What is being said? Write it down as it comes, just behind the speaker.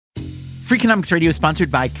Freakonomics Radio is sponsored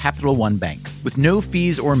by Capital One Bank. With no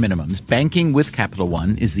fees or minimums, banking with Capital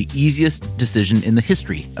One is the easiest decision in the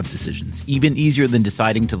history of decisions, even easier than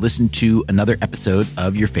deciding to listen to another episode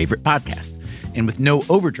of your favorite podcast. And with no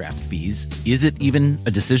overdraft fees, is it even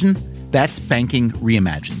a decision? That's banking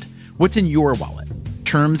reimagined. What's in your wallet?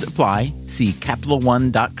 Terms apply. See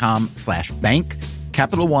CapitalOne.com/bank.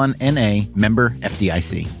 Capital One N.A. member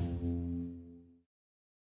FDIC.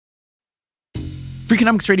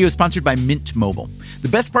 Freakonomics Radio is sponsored by Mint Mobile. The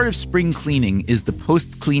best part of spring cleaning is the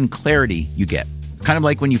post-clean clarity you get. It's kind of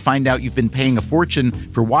like when you find out you've been paying a fortune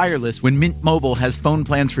for wireless when Mint Mobile has phone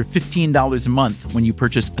plans for $15 a month when you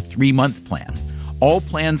purchase a 3-month plan. All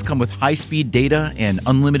plans come with high-speed data and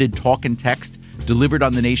unlimited talk and text delivered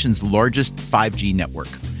on the nation's largest 5G network.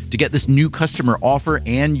 To get this new customer offer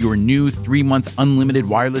and your new 3-month unlimited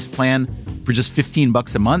wireless plan for just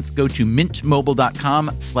 $15 a month, go to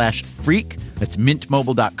mintmobile.com/freak. That's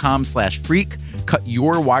mintmobile.com/freak. Cut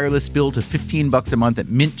your wireless bill to $15 a month at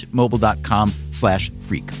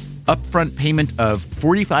mintmobile.com/freak. Upfront payment of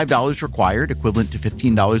 $45 required, equivalent to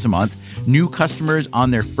 $15 a month. New customers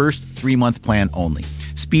on their first 3-month plan only.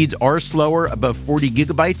 Speeds are slower, above 40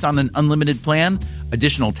 gigabytes on an unlimited plan.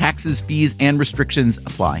 Additional taxes, fees, and restrictions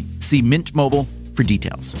apply. See Mint Mobile for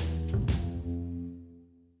details.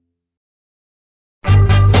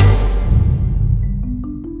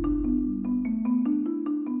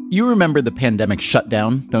 You remember the pandemic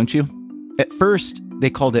shutdown, don't you? At first, they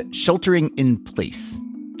called it sheltering in place.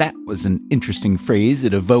 That was an interesting phrase.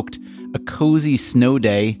 It evoked a cozy snow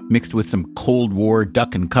day mixed with some Cold War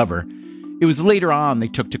duck and cover. It was later on they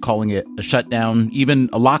took to calling it a shutdown, even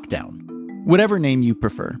a lockdown. Whatever name you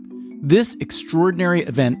prefer. This extraordinary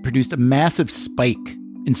event produced a massive spike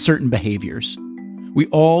in certain behaviors. We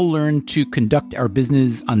all learned to conduct our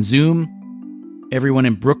business on Zoom. Everyone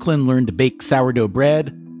in Brooklyn learned to bake sourdough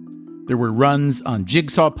bread. There were runs on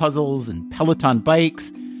jigsaw puzzles and Peloton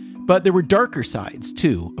bikes, but there were darker sides,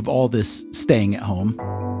 too, of all this staying at home.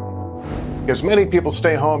 As many people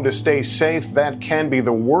stay home to stay safe, that can be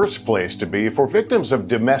the worst place to be for victims of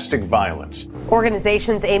domestic violence.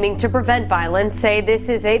 Organizations aiming to prevent violence say this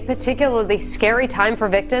is a particularly scary time for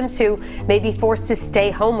victims who may be forced to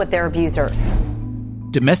stay home with their abusers.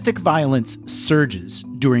 Domestic violence surges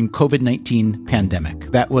during COVID-19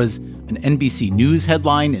 pandemic. That was an NBC News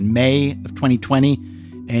headline in May of 2020,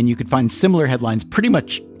 and you could find similar headlines pretty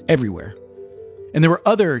much everywhere. And there were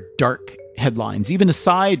other dark headlines, even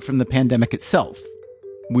aside from the pandemic itself.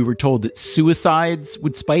 We were told that suicides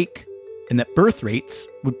would spike and that birth rates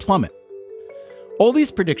would plummet. All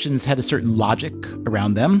these predictions had a certain logic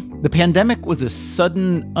around them. The pandemic was a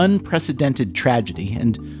sudden, unprecedented tragedy,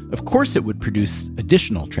 and of course it would produce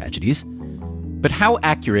additional tragedies. But how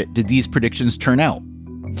accurate did these predictions turn out?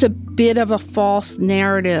 It's a bit of a false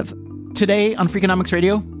narrative. Today on Freakonomics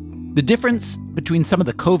Radio, the difference between some of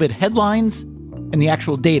the COVID headlines and the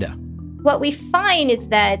actual data. What we find is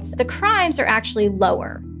that the crimes are actually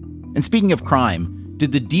lower. And speaking of crime,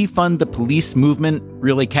 did the defund the police movement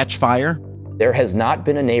really catch fire? There has not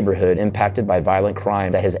been a neighborhood impacted by violent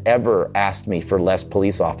crime that has ever asked me for less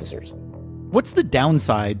police officers. What's the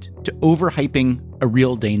downside to overhyping a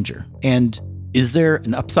real danger? And is there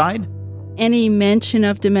an upside? Any mention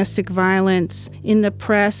of domestic violence in the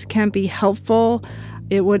press can be helpful.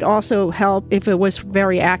 It would also help if it was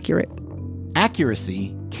very accurate.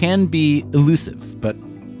 Accuracy can be elusive, but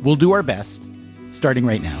we'll do our best, starting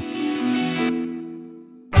right now.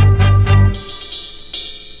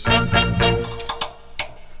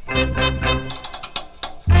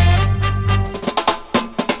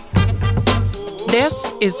 This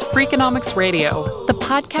is Freakonomics Radio, the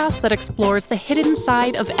podcast that explores the hidden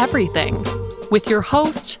side of everything, with your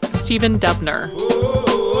host, Stephen Dubner.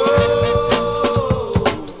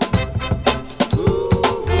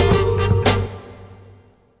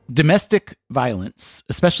 Domestic violence,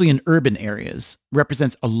 especially in urban areas,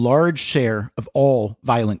 represents a large share of all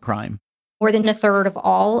violent crime. More than a third of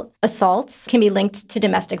all assaults can be linked to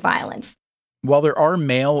domestic violence. While there are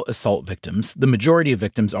male assault victims, the majority of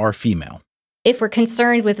victims are female. If we're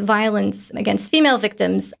concerned with violence against female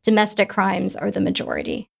victims, domestic crimes are the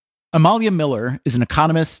majority. Amalia Miller is an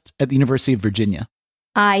economist at the University of Virginia.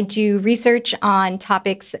 I do research on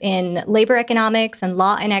topics in labor economics and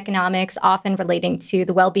law and economics, often relating to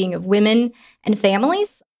the well-being of women and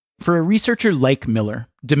families. For a researcher like Miller,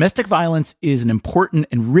 domestic violence is an important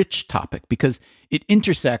and rich topic because it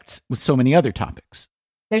intersects with so many other topics.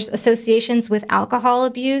 There's associations with alcohol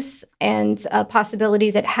abuse and a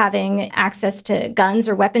possibility that having access to guns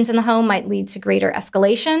or weapons in the home might lead to greater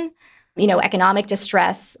escalation. Economic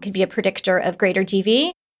distress could be a predictor of greater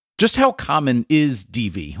DV. Just how common is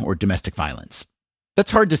DV, or domestic violence?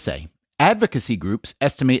 That's hard to say. Advocacy groups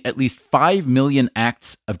estimate at least 5 million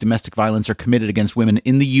acts of domestic violence are committed against women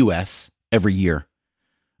in the U.S. every year.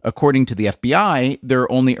 According to the FBI, there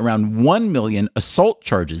are only around 1 million assault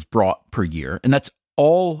charges brought per year, and that's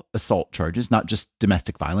all assault charges, not just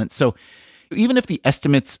domestic violence. So even if the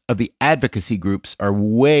estimates of the advocacy groups are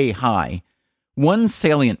way high, one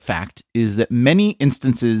salient fact is that many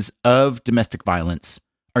instances of domestic violence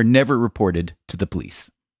are never reported to the police.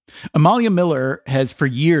 Amalia Miller has for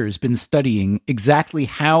years been studying exactly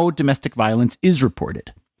how domestic violence is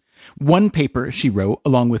reported. One paper she wrote,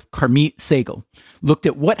 along with Carmit Segal, looked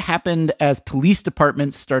at what happened as police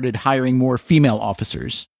departments started hiring more female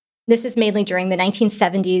officers. This is mainly during the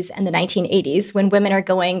 1970s and the 1980s, when women are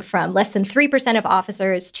going from less than 3% of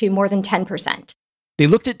officers to more than 10%. They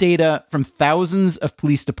looked at data from thousands of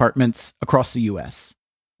police departments across the U.S.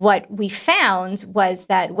 What we found was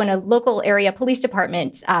that when a local area police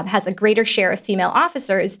department has a greater share of female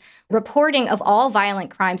officers, reporting of all violent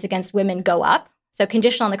crimes against women go up. So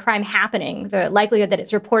conditional on the crime happening, the likelihood that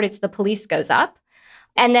it's reported to the police goes up,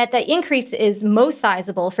 and that the increase is most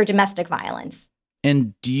sizable for domestic violence.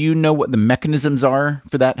 And do you know what the mechanisms are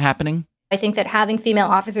for that happening? I think that having female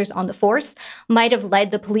officers on the force might have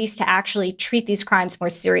led the police to actually treat these crimes more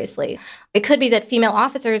seriously. It could be that female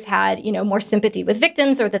officers had, more sympathy with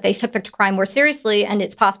victims, or that they took the crime more seriously, and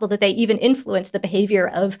it's possible that they even influenced the behavior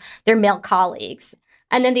of their male colleagues.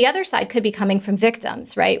 And then the other side could be coming from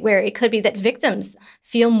victims, right? Where it could be that victims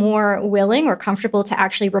feel more willing or comfortable to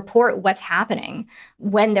actually report what's happening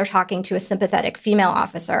when they're talking to a sympathetic female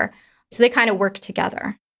officer. So they kind of work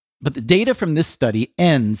together. But the data from this study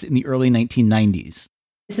ends in the early 1990s.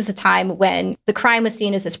 This is a time when the crime was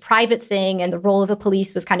seen as this private thing, and the role of the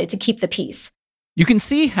police was kind of to keep the peace. You can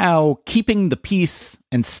see how keeping the peace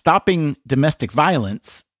and stopping domestic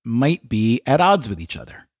violence might be at odds with each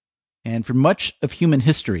other. And for much of human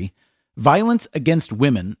history, violence against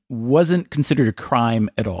women wasn't considered a crime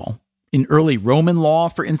at all. In early Roman law,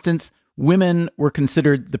 for instance, women were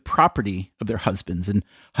considered the property of their husbands, and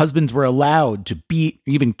husbands were allowed to beat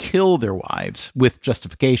or even kill their wives with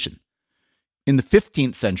justification. In the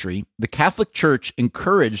 15th century, the Catholic Church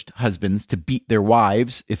encouraged husbands to beat their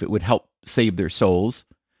wives if it would help save their souls.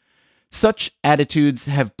 Such attitudes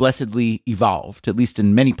have blessedly evolved, at least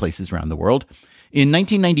in many places around the world. In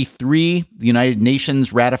 1993, the United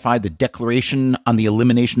Nations ratified the Declaration on the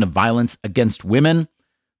Elimination of Violence Against Women.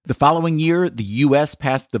 The following year, the U.S.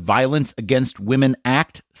 passed the Violence Against Women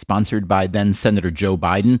Act, sponsored by then Senator Joe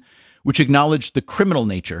Biden, which acknowledged the criminal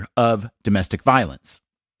nature of domestic violence.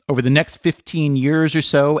 Over the next 15 years or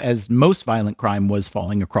so, as most violent crime was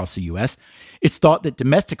falling across the U.S., it's thought that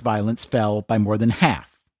domestic violence fell by more than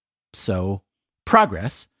half. So,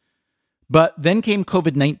 progress. But then came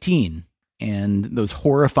COVID-19 and those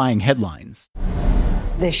horrifying headlines.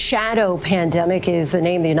 The shadow pandemic is the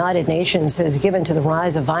name the United Nations has given to the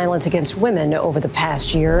rise of violence against women over the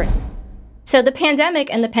past year. So the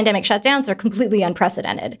pandemic and the pandemic shutdowns are completely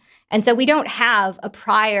unprecedented. And so we don't have a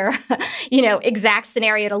prior, exact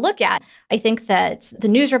scenario to look at. I think that the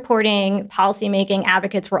news reporting, policymaking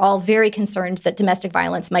advocates were all very concerned that domestic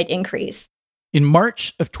violence might increase. In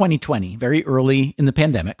March of 2020, very early in the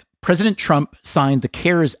pandemic, President Trump signed the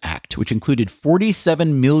CARES Act, which included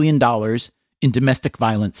 $47 million in domestic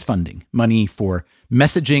violence funding, money for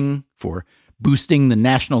messaging, for boosting the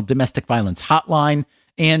National Domestic Violence Hotline,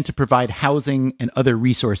 and to provide housing and other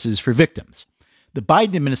resources for victims. The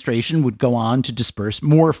Biden administration would go on to disperse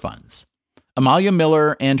more funds. Amalia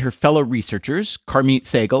Miller and her fellow researchers, Carmit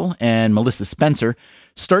Segal and Melissa Spencer,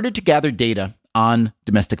 started to gather data on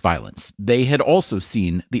domestic violence. They had also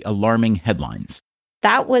seen the alarming headlines.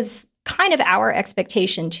 That was kind of our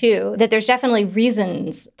expectation, too, that there's definitely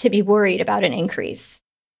reasons to be worried about an increase.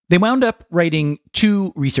 They wound up writing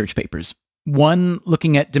 2 research papers, one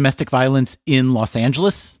looking at domestic violence in Los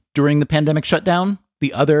Angeles during the pandemic shutdown,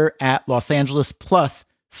 the other at Los Angeles plus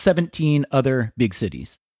 17 other big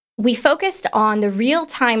cities. We focused on the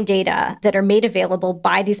real-time data that are made available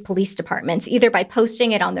by these police departments, either by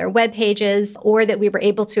posting it on their web pages or that we were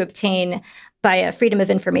able to obtain by a Freedom of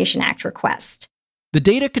Information Act request. The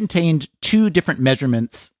data contained 2 different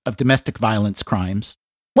measurements of domestic violence crimes.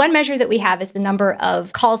 One measure that we have is the number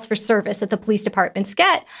of calls for service that the police departments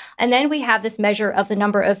get. And then we have this measure of the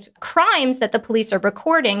number of crimes that the police are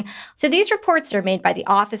recording. So these reports are made by the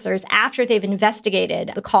officers after they've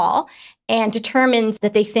investigated the call and determined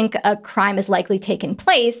that they think a crime has likely taken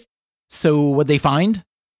place. So what'd they find?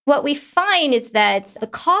 What we find is that the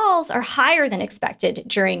calls are higher than expected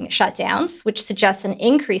during shutdowns, which suggests an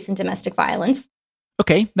increase in domestic violence.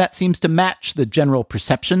 Okay, that seems to match the general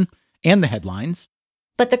perception and the headlines.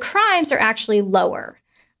 But the crimes are actually lower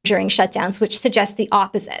during shutdowns, which suggests the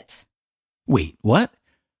opposite. Wait, what?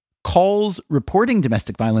 Calls reporting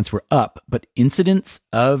domestic violence were up, but incidents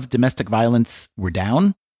of domestic violence were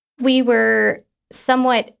down? We were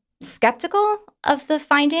somewhat skeptical of the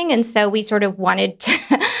finding, and so we sort of wanted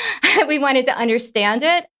to understand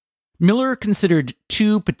it. Miller considered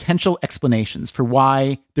two potential explanations for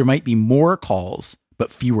why there might be more calls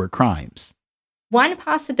but fewer crimes. One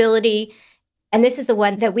possibility, and this is the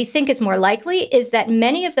one that we think is more likely, is that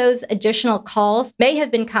many of those additional calls may have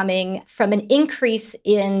been coming from an increase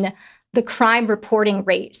in the crime reporting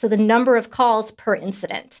rate, so the number of calls per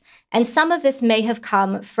incident. And some of this may have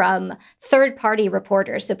come from third-party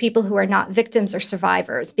reporters, so people who are not victims or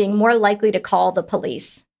survivors, being more likely to call the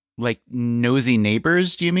police. Like nosy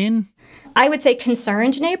neighbors, do you mean? I would say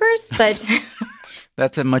concerned neighbors, but...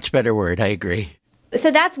 That's a much better word, I agree. So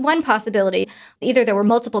that's one possibility. Either there were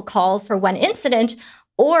multiple calls for one incident,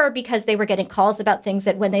 or because they were getting calls about things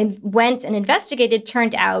that when they went and investigated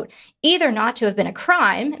turned out either not to have been a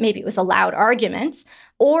crime, maybe it was a loud argument,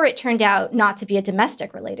 or it turned out not to be a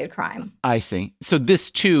domestic-related crime. I see. So this,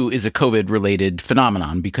 too, is a COVID-related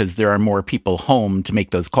phenomenon because there are more people home to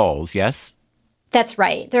make those calls, yes? That's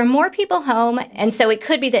right. There are more people home, and so it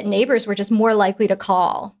could be that neighbors were just more likely to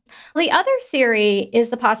call. The other theory is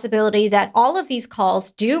the possibility that all of these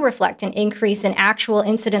calls do reflect an increase in actual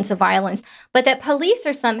incidents of violence, but that police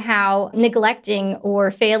are somehow neglecting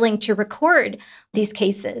or failing to record these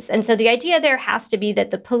cases. And so the idea there has to be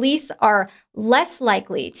that the police are less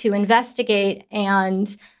likely to investigate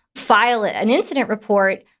and file an incident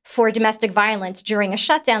report for domestic violence during a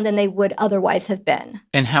shutdown than they would otherwise have been.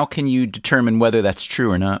 And how can you determine whether that's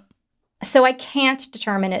true or not? So I can't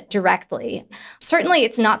determine it directly. Certainly,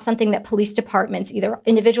 it's not something that police departments, either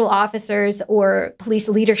individual officers or police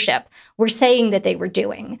leadership, were saying that they were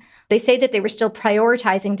doing. They say that they were still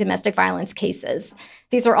prioritizing domestic violence cases.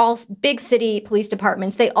 These are all big city police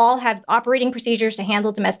departments. They all have operating procedures to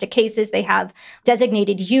handle domestic cases. They have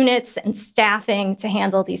designated units and staffing to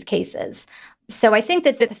handle these cases. So I think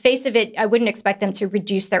that the face of it, I wouldn't expect them to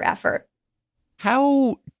reduce their effort.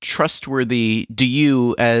 How trustworthy do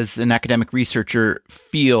you, as an academic researcher,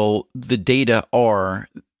 feel the data are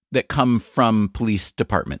that come from police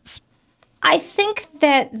departments? I think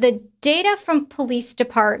that the data from police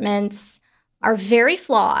departments are very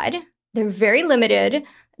flawed. They're very limited.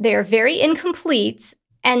 They're very incomplete.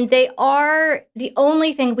 And they are the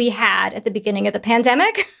only thing we had at the beginning of the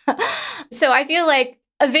pandemic. So I feel like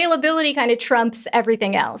availability kind of trumps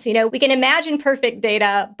everything else. You know, we can imagine perfect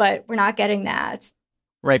data, but we're not getting that.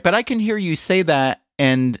 Right. But I can hear you say that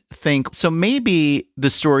and think, so maybe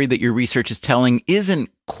the story that your research is telling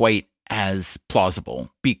isn't quite as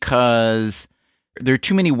plausible because there are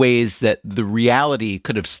too many ways that the reality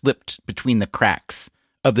could have slipped between the cracks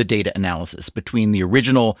of the data analysis, between the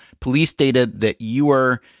original police data that you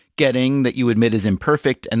are getting that you admit is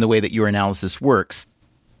imperfect and the way that your analysis works.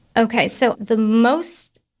 Okay, so the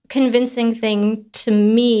most convincing thing to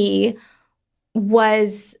me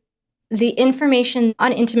was the information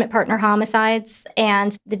on intimate partner homicides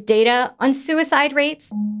and the data on suicide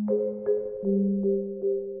rates.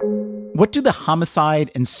 What do the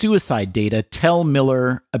homicide and suicide data tell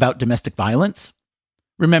Miller about domestic violence?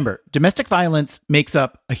 Remember, domestic violence makes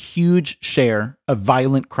up a huge share of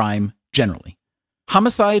violent crime generally.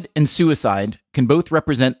 Homicide and suicide can both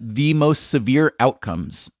represent the most severe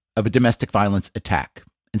outcomes of a domestic violence attack.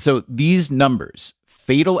 And so these numbers,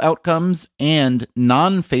 fatal outcomes and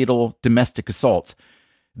non-fatal domestic assaults,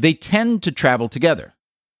 they tend to travel together.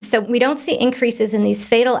 So we don't see increases in these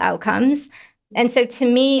fatal outcomes. And so to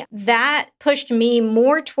me, that pushed me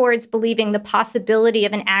more towards believing the possibility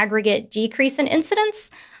of an aggregate decrease in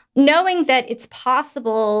incidents, knowing that it's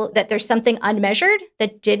possible that there's something unmeasured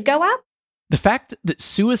that did go up. The fact that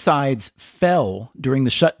suicides fell during the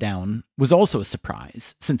shutdown was also a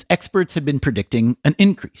surprise, since experts had been predicting an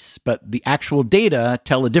increase, but the actual data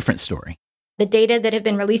tell a different story. The data that have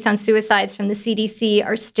been released on suicides from the CDC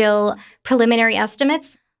are still preliminary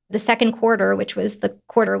estimates. The second quarter, which was the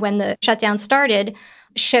quarter when the shutdown started,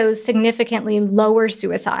 shows significantly lower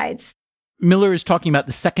suicides. Miller is talking about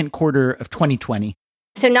the second quarter of 2020.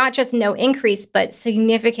 So not just no increase, but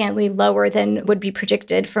significantly lower than would be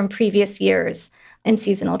predicted from previous years and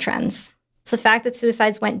seasonal trends. It's the fact that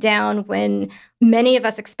suicides went down when many of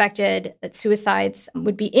us expected that suicides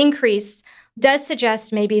would be increased does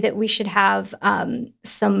suggest maybe that we should have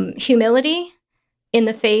some humility in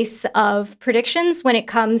the face of predictions when it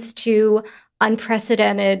comes to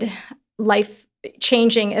unprecedented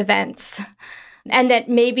life-changing events. and that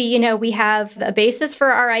maybe, we have a basis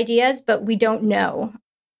for our ideas, but we don't know.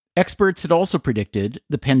 Experts had also predicted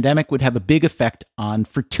the pandemic would have a big effect on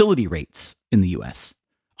fertility rates in the U.S.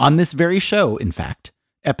 On this very show, in fact,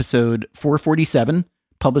 episode 447,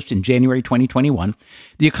 published in January 2021,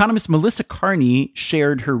 the economist Melissa Carney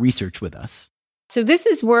shared her research with us. So this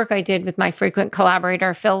is work I did with my frequent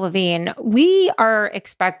collaborator, Phil Levine. We are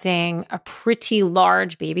expecting a pretty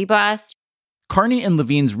large baby bust. Carney and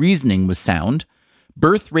Levine's reasoning was sound.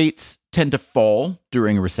 Birth rates tend to fall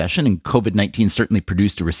during a recession, and COVID-19 certainly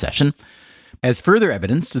produced a recession. As further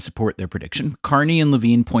evidence to support their prediction, Carney and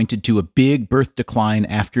Levine pointed to a big birth decline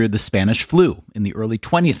after the Spanish flu in the early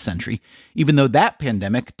 20th century, even though that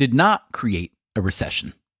pandemic did not create a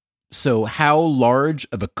recession. So how large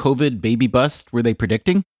of a COVID baby bust were they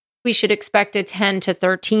predicting? We should expect a 10 to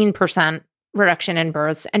 13% reduction in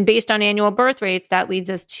births. And based on annual birth rates, that leads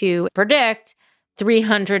us to predict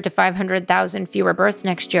 300 to 500,000 fewer births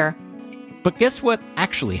next year. But guess what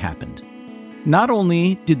actually happened? Not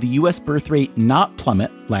only did the U.S. birth rate not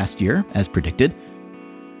plummet last year, as predicted,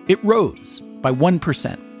 it rose by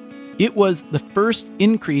 1%. It was the first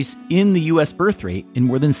increase in the U.S. birth rate in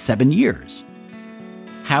more than 7 years.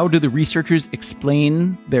 How do the researchers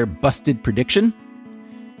explain their busted prediction?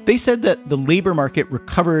 They said that the labor market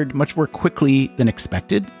recovered much more quickly than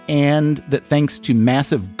expected, and that thanks to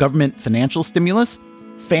massive government financial stimulus,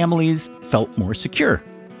 families felt more secure.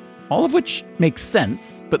 All of which makes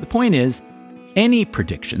sense, but the point is, any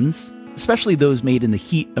predictions, especially those made in the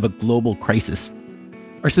heat of a global crisis,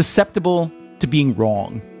 are susceptible to being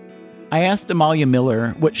wrong. I asked Amalia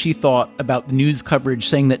Miller what she thought about the news coverage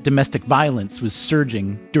saying that domestic violence was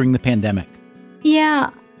surging during the pandemic. Yeah,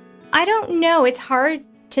 I don't know. It's hard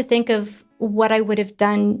to think of what I would have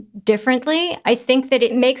done differently. I think that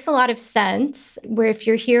it makes a lot of sense where if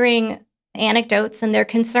you're hearing anecdotes and they're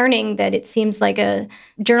concerning, that it seems like a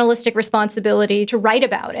journalistic responsibility to write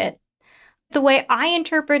about it. The way I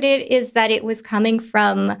interpret it is that it was coming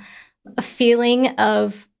from a feeling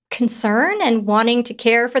of concern and wanting to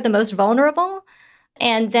care for the most vulnerable.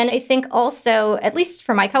 And then I think also, at least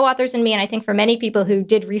for my co-authors and me, and I think for many people who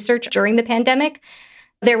did research during the pandemic,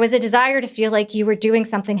 there was a desire to feel like you were doing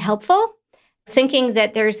something helpful. Thinking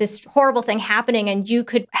that there's this horrible thing happening and you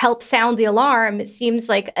could help sound the alarm, it seems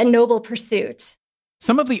like a noble pursuit.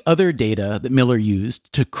 Some of the other data that Miller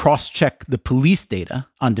used to cross-check the police data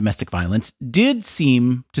on domestic violence did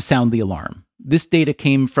seem to sound the alarm. This data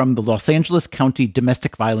came from the Los Angeles County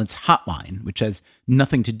Domestic Violence Hotline, which has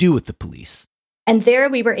nothing to do with the police. And there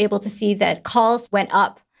we were able to see that calls went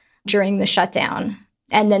up during the shutdown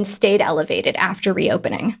and then stayed elevated after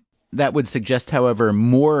reopening. That would suggest, however,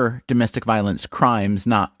 more domestic violence crimes,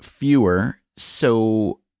 not fewer.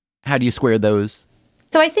 So how do you square those?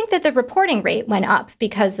 So I think that the reporting rate went up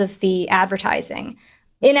because of the advertising.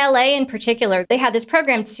 In LA in particular, they had this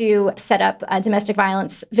program to set up domestic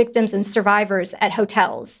violence victims and survivors at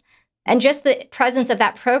hotels. And just the presence of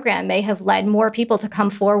that program may have led more people to come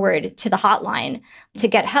forward to the hotline to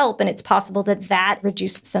get help. And it's possible that that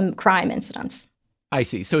reduced some crime incidents. I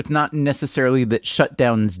see. So it's not necessarily that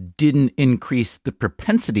shutdowns didn't increase the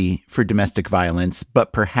propensity for domestic violence,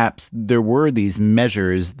 but perhaps there were these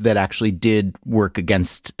measures that actually did work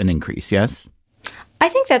against an increase, yes? I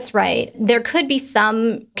think that's right. There could be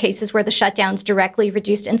some cases where the shutdowns directly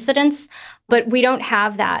reduced incidents, but we don't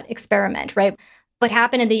have that experiment, right? What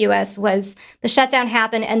happened in the U.S. was the shutdown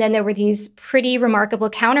happened, and then there were these pretty remarkable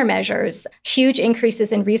countermeasures, huge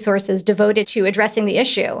increases in resources devoted to addressing the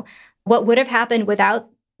issue. What would have happened without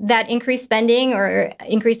that increased spending or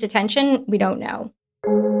increased attention, we don't know.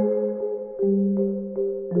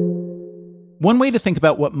 One way to think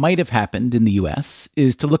about what might have happened in the U.S.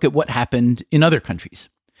 is to look at what happened in other countries.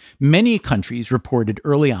 Many countries reported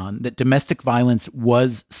early on that domestic violence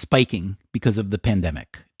was spiking because of the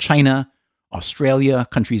pandemic. China, Australia,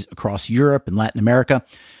 countries across Europe and Latin America.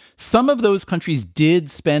 Some of those countries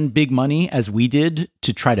did spend big money, as we did,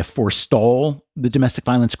 to try to forestall the domestic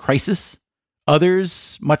violence crisis.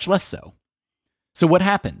 Others, much less so. So what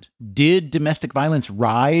happened? Did domestic violence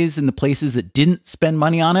rise in the places that didn't spend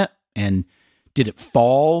money on it? And did it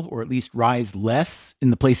fall, or at least rise less,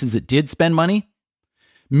 in the places that did spend money?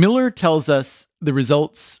 Miller tells us the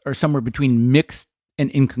results are somewhere between mixed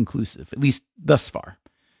and inconclusive, at least thus far.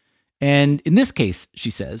 And in this case,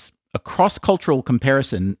 she says, a cross-cultural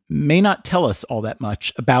comparison may not tell us all that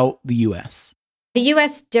much about the U.S. The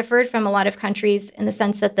U.S. differed from a lot of countries in the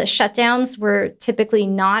sense that the shutdowns were typically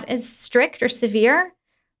not as strict or severe,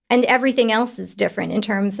 and everything else is different in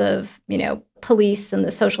terms of, police and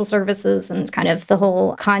the social services and kind of the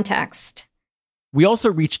whole context. We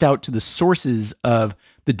also reached out to the sources of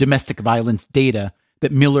the domestic violence data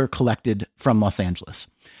that Miller collected from Los Angeles.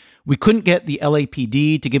 We couldn't get the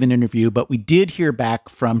LAPD to give an interview, but we did hear back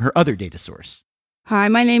from her other data source. Hi,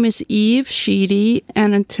 my name is Eve Sheedy,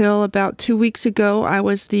 and until about 2 weeks ago, I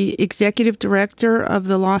was the executive director of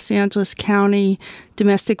the Los Angeles County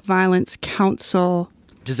Domestic Violence Council.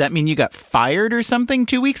 Does that mean you got fired or something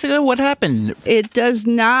 2 weeks ago? What happened? It does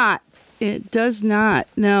not. It does not.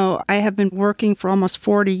 No, I have been working for almost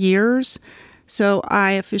 40 years, so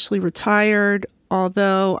I officially retired,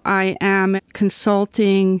 although I am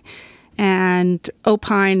consulting and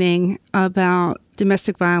opining about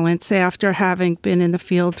domestic violence after having been in the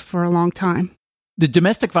field for a long time. The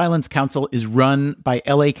Domestic Violence Council is run by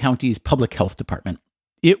LA County's Public Health Department.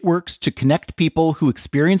 It works to connect people who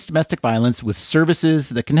experience domestic violence with services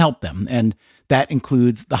that can help them, and that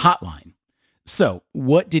includes the hotline. So,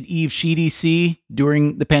 what did Eve Sheedy see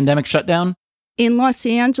during the pandemic shutdown? In Los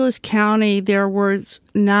Angeles County, there was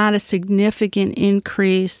not a significant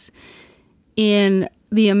increase in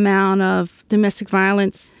the amount of domestic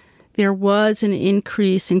violence. There was an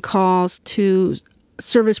increase in calls to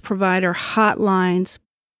service provider hotlines.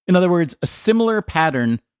 In other words, a similar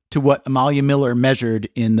pattern to what Amalia Miller measured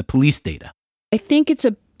in the police data. I think it's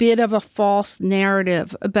a bit of a false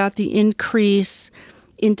narrative about the increase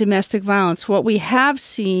in domestic violence. What we have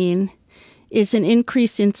seen is an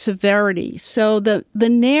increase in severity. So the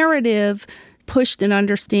narrative pushed an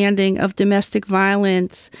understanding of domestic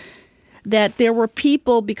violence that there were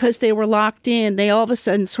people, because they were locked in, they all of a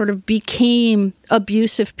sudden sort of became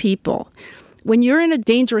abusive people. When you're in a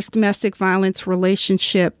dangerous domestic violence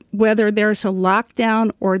relationship, whether there's a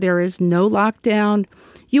lockdown or there is no lockdown,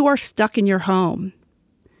 you are stuck in your home.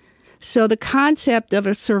 So the concept of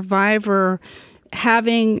a survivor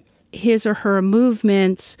having his or her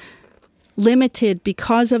movements limited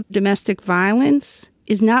because of domestic violence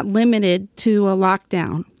is not limited to a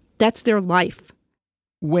lockdown. That's their life.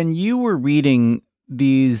 When you were reading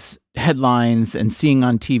these headlines and seeing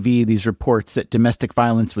on TV these reports that domestic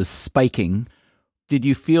violence was spiking, did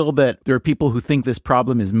you feel that there are people who think this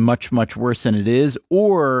problem is much, much worse than it is?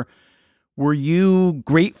 Or were you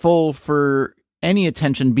grateful for any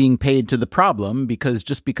attention being paid to the problem, because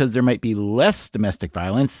just because there might be less domestic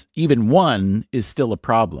violence, even one is still a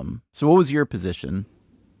problem? So what was your position?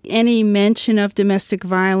 Any mention of domestic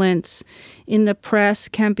violence in the press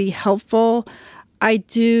can be helpful. I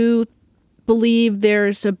do believe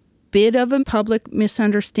there's a bit of a public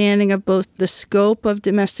misunderstanding of both the scope of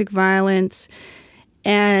domestic violence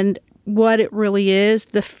and what it really is.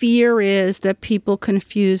 The fear is that people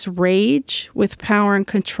confuse rage with power and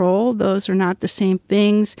control. Those are not the same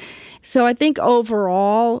things. So I think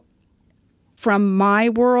overall, from my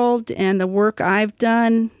world and the work I've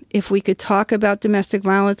done, if we could talk about domestic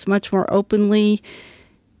violence much more openly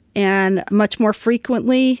and much more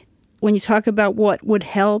frequently, when you talk about what would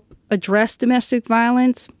help address domestic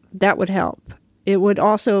violence, that would help. It would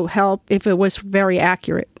also help if it was very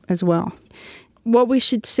accurate as well. What we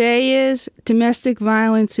should say is domestic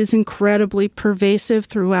violence is incredibly pervasive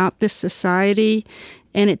throughout this society,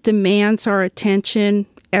 and it demands our attention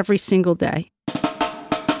every single day.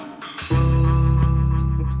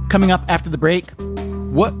 Coming up after the break,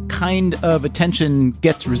 what kind of attention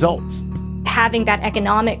gets results? Having that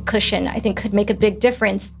economic cushion, I think, could make a big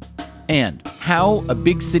difference. And how a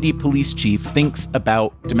big city police chief thinks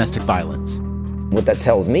about domestic violence. What that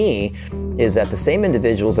tells me is that the same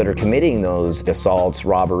individuals that are committing those assaults,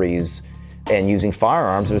 robberies, and using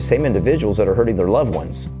firearms are the same individuals that are hurting their loved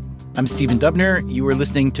ones. I'm Stephen Dubner. You are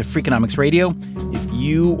listening to Freakonomics Radio. If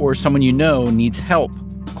you or someone you know needs help,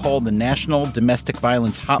 call the National Domestic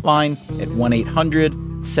Violence Hotline at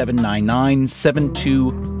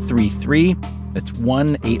 1-800-799-7233. That's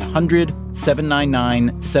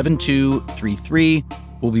 1-800-799-7233.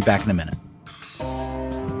 We'll be back in a minute.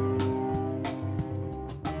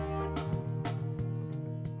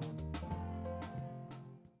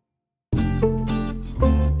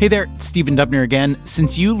 Hey there, it's Stephen Dubner again.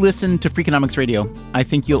 Since you listen to Freakonomics Radio, I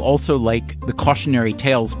think you'll also like the Cautionary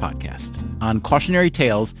Tales podcast. On Cautionary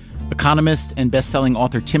Tales, economist and best-selling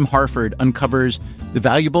author Tim Harford uncovers the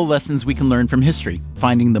valuable lessons we can learn from history,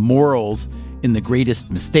 finding the morals in the greatest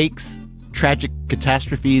mistakes, tragic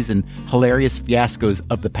catastrophes, and hilarious fiascos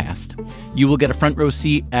of the past. You will get a front row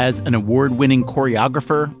seat as an award-winning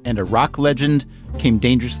choreographer and a rock legend came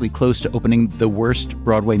dangerously close to opening the worst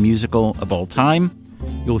Broadway musical of all time.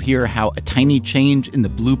 You'll hear how a tiny change in the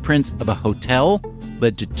blueprints of a hotel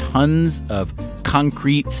led to tons of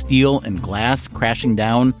concrete, steel, and glass crashing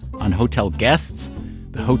down on hotel guests.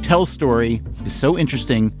 The hotel story is so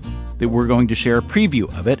interesting that we're going to share a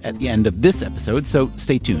preview of it at the end of this episode, so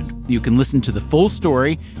stay tuned. You can listen to the full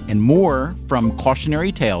story and more from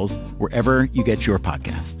Cautionary Tales wherever you get your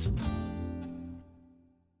podcasts.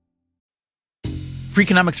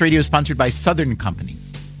 Freakonomics Radio is sponsored by Southern Company.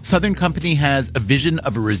 Southern Company has a vision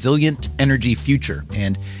of a resilient energy future,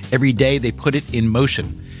 and every day they put it in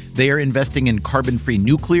motion. They are investing in carbon-free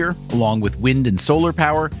nuclear, along with wind and solar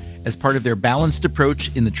power, as part of their balanced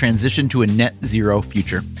approach in the transition to a net zero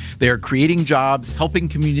future. They are creating jobs, helping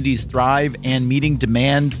communities thrive, and meeting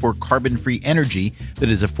demand for carbon-free energy that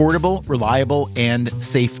is affordable, reliable, and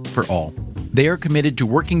safe for all. They are committed to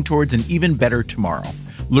working towards an even better tomorrow.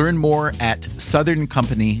 Learn more at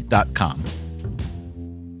southerncompany.com.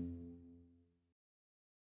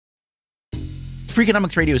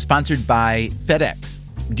 Freakonomics Radio is sponsored by FedEx.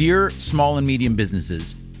 Dear small and medium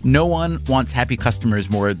businesses, no one wants happy customers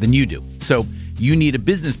more than you do. So you need a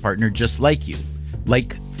business partner just like you,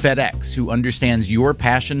 like FedEx, who understands your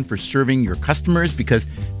passion for serving your customers because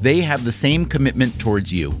they have the same commitment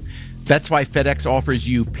towards you. That's why FedEx offers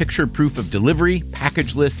you picture proof of delivery,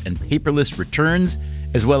 packageless and paperless returns,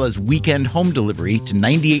 as well as weekend home delivery to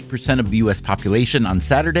 98% of the U.S. population on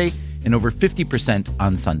Saturday and over 50%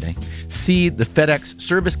 on Sunday. See the FedEx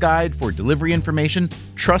service guide for delivery information.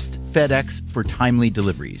 Trust FedEx for timely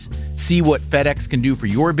deliveries. See what FedEx can do for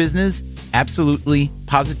your business. Absolutely,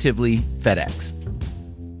 positively FedEx.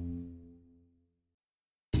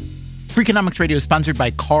 Freakonomics Radio is sponsored by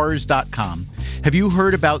Cars.com. Have you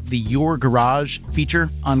heard about the Your Garage feature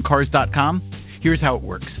on Cars.com? Here's how it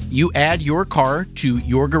works. You add your car to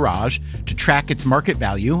your garage to track its market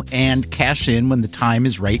value and cash in when the time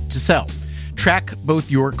is right to sell. Track both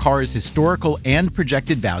your car's historical and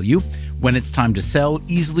projected value. When it's time to sell,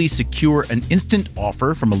 easily secure an instant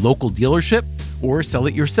offer from a local dealership or sell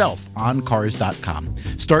it yourself on Cars.com.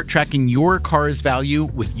 Start tracking your car's value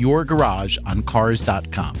with your garage on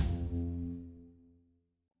Cars.com.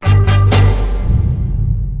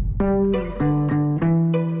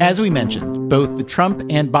 As we mentioned, both the Trump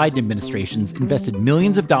and Biden administrations invested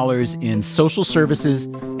millions of dollars in social services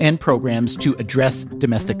and programs to address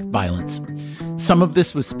domestic violence. Some of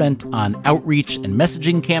this was spent on outreach and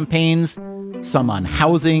messaging campaigns, some on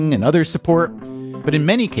housing and other support. But in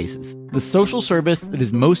many cases, the social service that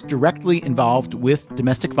is most directly involved with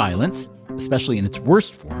domestic violence, especially in its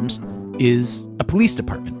worst forms, is a police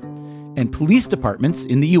department. And police departments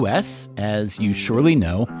in the U.S., as you surely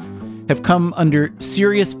know, have come under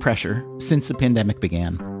serious pressure since the pandemic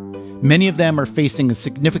began. Many of them are facing a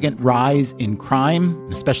significant rise in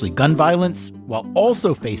crime, especially gun violence, while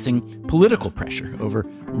also facing political pressure over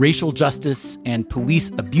racial justice and police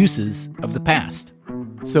abuses of the past.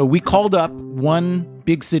 So we called up one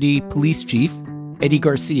big city police chief, Eddie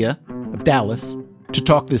Garcia of Dallas, to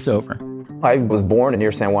talk this over. I was born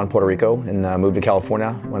near San Juan, Puerto Rico, and moved to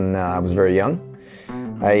California when I was very young.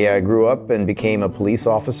 I grew up and became a police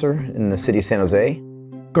officer in the city of San Jose.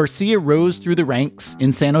 Garcia rose through the ranks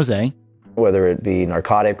in San Jose. Whether it be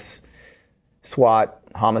narcotics, SWAT,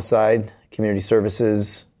 homicide, community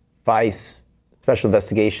services, vice, special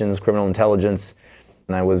investigations, criminal intelligence.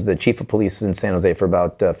 And I was the chief of police in San Jose for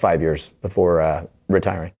about 5 years before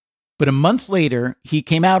retiring. But a month later, he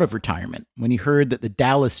came out of retirement when he heard that the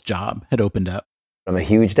Dallas job had opened up. I'm a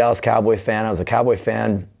huge Dallas Cowboy fan. I was a Cowboy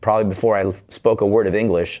fan probably before I spoke a word of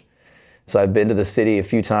English. So I've been to the city a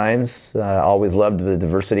few times. Always loved the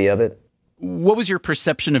diversity of it. What was your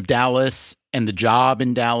perception of Dallas and the job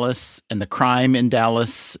in Dallas and the crime in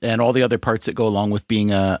Dallas and all the other parts that go along with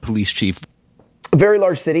being a police chief? A very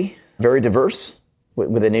large city, very diverse,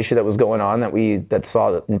 with an issue that was going on that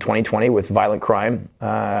saw in 2020 with violent crime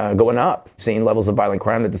going up, seeing levels of violent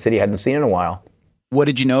crime that the city hadn't seen in a while. What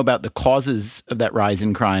did you know about the causes of that rise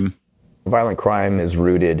in crime? Violent crime is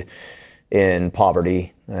rooted in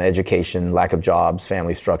poverty, education, lack of jobs,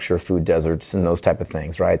 family structure, food deserts, and those type of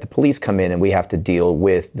things, right? The police come in and we have to deal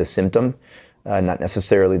with the symptom, not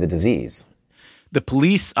necessarily the disease. The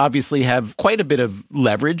police obviously have quite a bit of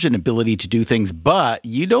leverage and ability to do things, but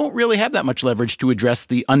you don't really have that much leverage to address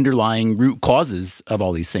the underlying root causes of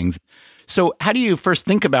all these things. So how do you first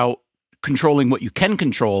think about controlling what you can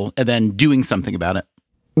control and then doing something about it?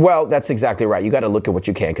 Well, that's exactly right. You got to look at what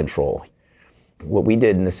you can control. What we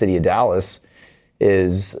did in the city of Dallas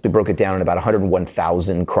is we broke it down in about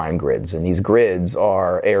 101,000 crime grids. And these grids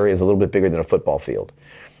are areas a little bit bigger than a football field.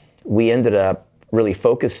 We ended up really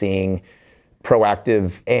focusing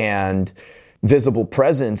proactive and visible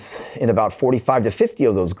presence in about 45 to 50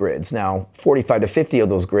 of those grids. Now, 45 to 50 of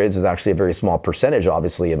those grids is actually a very small percentage,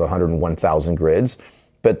 obviously, of 101,000 grids.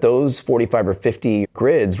 But those 45 or 50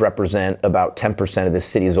 grids represent about 10% of the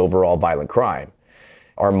city's overall violent crime.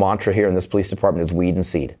 Our mantra here in this police department is weed and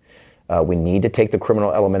seed. We need to take the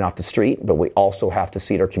criminal element off the street, but we also have to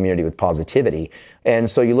seed our community with positivity. And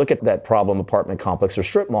so you look at that problem apartment complex or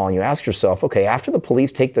strip mall and you ask yourself, okay, after the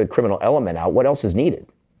police take the criminal element out, what else is needed?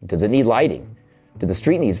 Does it need lighting? Do the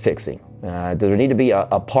street need fixing? Does there need to be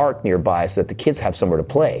a park nearby so that the kids have somewhere to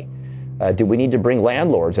play? Do we need to bring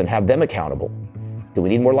landlords and have them accountable? Do we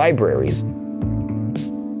need more libraries?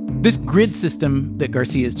 This grid system that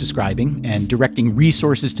Garcia is describing and directing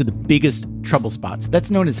resources to the biggest trouble spots,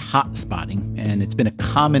 that's known as hot spotting, and it's been a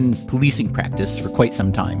common policing practice for quite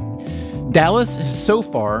some time. Dallas has so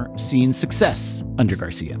far seen success under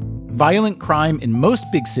Garcia. Violent crime in most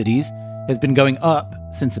big cities has been going up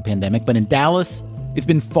since the pandemic, but in Dallas, it's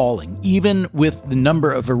been falling, even with the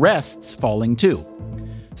number of arrests falling too.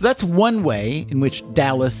 So that's one way in which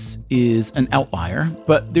Dallas is an outlier,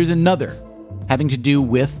 but there's another having to do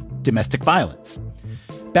with domestic violence.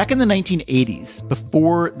 Back in the 1980s,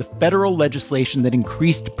 before the federal legislation that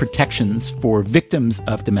increased protections for victims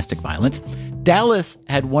of domestic violence, Dallas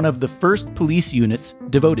had one of the first police units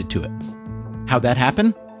devoted to it. How'd that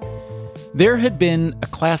happen? There had been a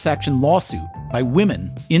class action lawsuit by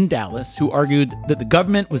women in Dallas who argued that the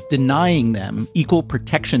government was denying them equal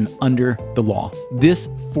protection under the law. This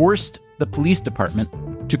forced the police department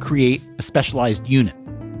to create a specialized unit.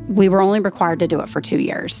 We were only required to do it for 2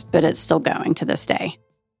 years, but it's still going to this day.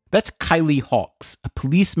 That's Kylie Hawks, a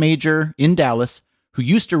police major in Dallas who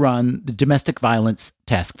used to run the Domestic Violence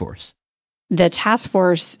Task Force. The task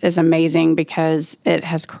force is amazing because it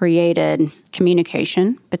has created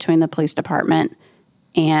communication between the police department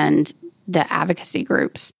and the advocacy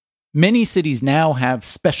groups. Many cities now have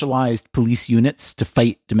specialized police units to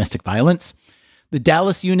fight domestic violence. The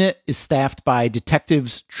Dallas unit is staffed by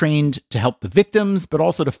detectives trained to help the victims, but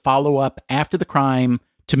also to follow up after the crime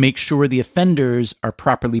to make sure the offenders are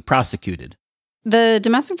properly prosecuted. The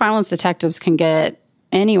domestic violence detectives can get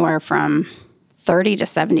anywhere from 30 to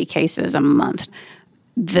 70 cases a month.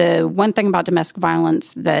 The one thing about domestic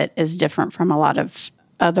violence that is different from a lot of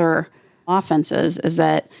other offenses is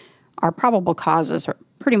that our probable causes are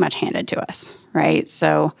pretty much handed to us, right?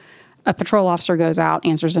 So a patrol officer goes out,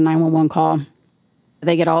 answers a 911 call.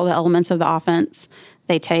 They get all the elements of the offense.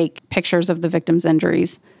 They take pictures of the victim's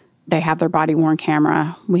injuries. They have their body-worn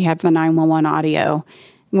camera. We have the 911 audio.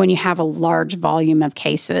 When you have a large volume of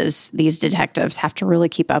cases, these detectives have to really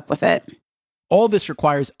keep up with it. All this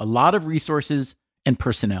requires a lot of resources and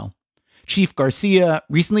personnel. Chief Garcia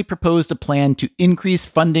recently proposed a plan to increase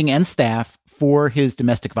funding and staff for his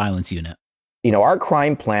domestic violence unit. You know, our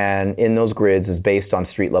crime plan in those grids is based on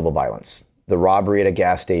street-level violence. The robbery at a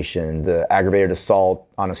gas station, the aggravated assault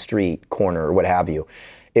on a street corner, what have you.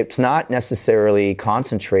 It's not necessarily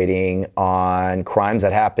concentrating on crimes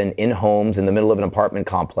that happen in homes in the middle of an apartment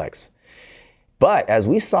complex. But as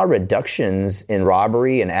we saw reductions in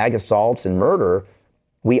robbery and ag assaults and murder,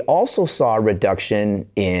 we also saw a reduction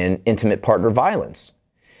in intimate partner violence.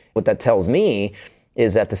 What that tells me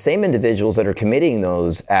is that the same individuals that are committing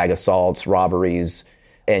those ag assaults, robberies,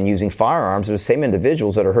 and using firearms are the same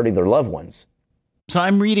individuals that are hurting their loved ones. So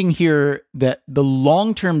I'm reading here that the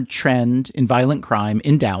long-term trend in violent crime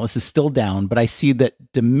in Dallas is still down, but I see that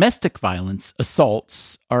domestic violence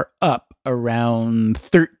assaults are up around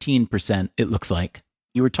 13%, it looks like.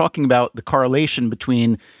 You were talking about the correlation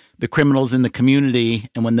between the criminals in the community,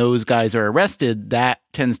 and when those guys are arrested, that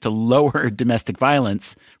tends to lower domestic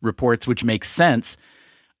violence reports, which makes sense.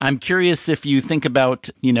 I'm curious if you think about,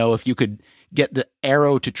 if you could get the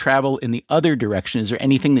arrow to travel in the other direction. Is there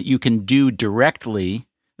anything that you can do directly?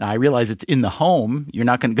 Now, I realize it's in the home. You're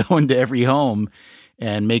not going to go into every home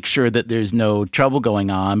and make sure that there's no trouble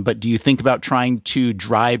going on. But do you think about trying to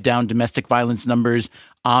drive down domestic violence numbers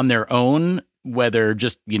on their own, whether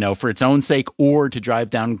just, for its own sake, or to drive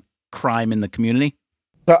down crime in the community?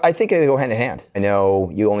 I think they go hand in hand. I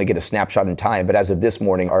know you only get a snapshot in time, but as of this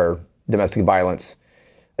morning, our domestic violence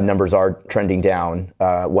numbers are trending down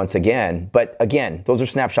once again. But again, those are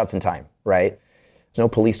snapshots in time, right? There's no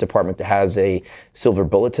police department that has a silver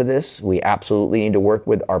bullet to this. We absolutely need to work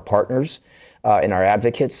with our partners and our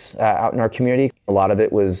advocates out in our community. A lot of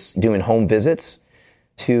it was doing home visits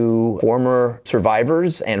to former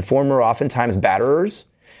survivors and former, oftentimes, batterers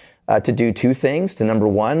to do two things. To number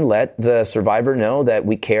one, let the survivor know that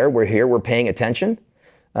we care, we're here, we're paying attention.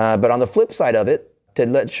 But on the flip side of it, to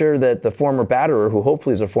let sure that the former batterer, who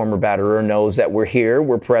hopefully is a former batterer, knows that we're here,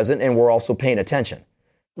 we're present, and we're also paying attention.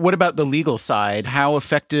 What about the legal side? How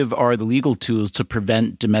effective are the legal tools to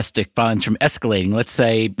prevent domestic violence from escalating? Let's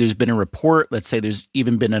say there's been a report. Let's say there's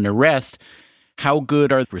even been an arrest. How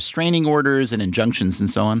good are restraining orders and injunctions and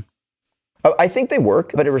so on? I think they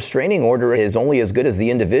work, but a restraining order is only as good as the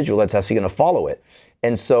individual that's actually going to follow it.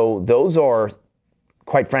 And so those are,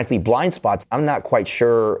 quite frankly, blind spots I'm not quite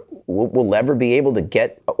sure we'll ever be able to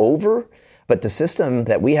get over. But the system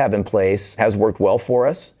that we have in place has worked well for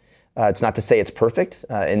us. It's not to say it's perfect.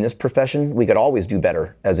 In this profession, we could always do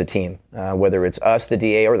better as a team, whether it's us, the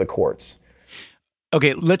DA, or the courts.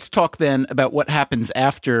 Okay, let's talk then about what happens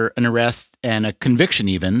after an arrest and a conviction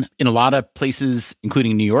even. In a lot of places,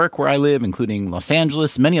 including New York, where I live, including Los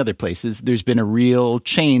Angeles, many other places, there's been a real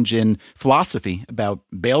change in philosophy about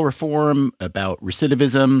bail reform, about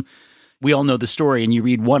recidivism. We all know the story, and you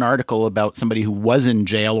read one article about somebody who was in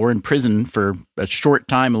jail or in prison for a short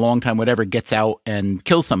time, a long time, whatever, gets out and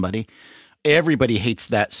kills somebody. Everybody hates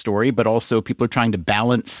that story, but also people are trying to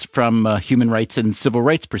balance from a human rights and civil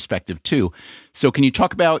rights perspective too. So can you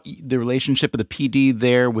talk about the relationship of the PD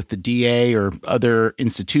there with the DA or other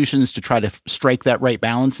institutions to try to strike that right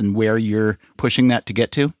balance and where you're pushing that to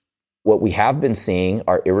get to? What we have been seeing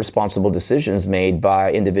are irresponsible decisions made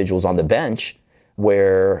by individuals on the bench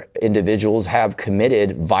where individuals have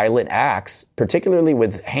committed violent acts, particularly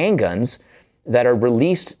with handguns, that are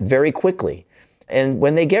released very quickly. And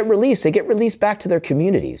when they get released back to their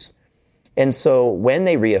communities. And so when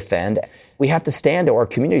they reoffend, we have to stand to our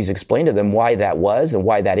communities, explain to them why that was and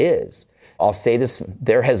why that is. I'll say this,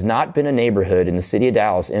 there has not been a neighborhood in the city of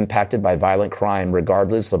Dallas impacted by violent crime,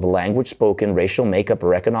 regardless of language spoken, racial makeup,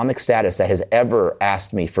 or economic status, that has ever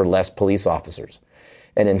asked me for less police officers.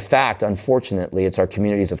 And in fact, unfortunately, it's our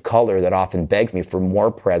communities of color that often beg me for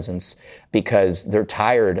more presence because they're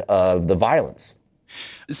tired of the violence.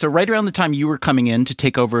 So right around the time you were coming in to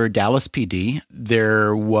take over Dallas PD,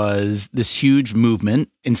 there was this huge movement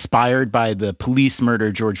inspired by the police murder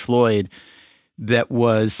of George Floyd that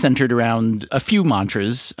was centered around a few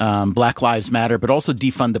mantras, Black Lives Matter, but also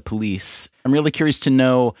defund the police. I'm really curious to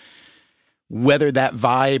know whether that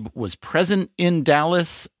vibe was present in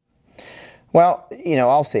Dallas. Well,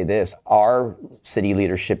 I'll say this. Our city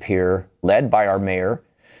leadership here, led by our mayor,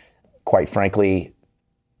 quite frankly,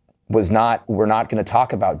 we're not going to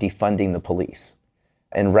talk about defunding the police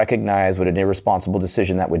and recognize what an irresponsible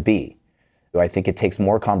decision that would be. I think it takes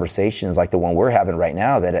more conversations like the one we're having right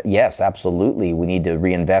now that, yes, absolutely, we need to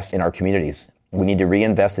reinvest in our communities. We need to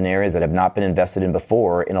reinvest in areas that have not been invested in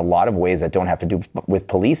before in a lot of ways that don't have to do with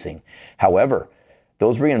policing. However,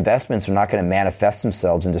 those reinvestments are not going to manifest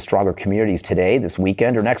themselves into stronger communities today, this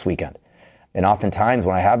weekend, or next weekend. And oftentimes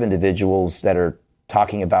when I have individuals that are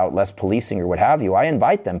talking about less policing or what have you, I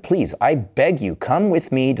invite them, please, I beg you, come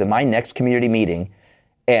with me to my next community meeting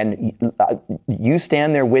and you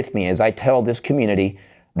stand there with me as I tell this community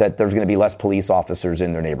that there's going to be less police officers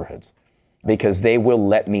in their neighborhoods because they will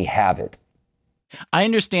let me have it. I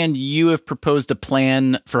understand you have proposed a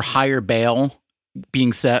plan for higher bail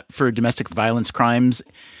being set for domestic violence crimes.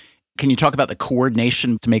 Can you talk about the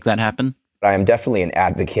coordination to make that happen? I am definitely an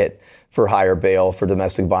advocate for higher bail for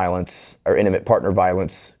domestic violence or intimate partner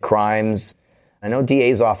violence crimes. I know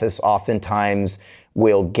DA's office oftentimes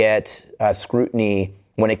will get scrutiny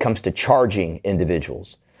when it comes to charging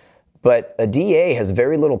individuals. But a DA has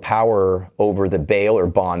very little power over the bail or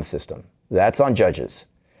bond system. That's on judges.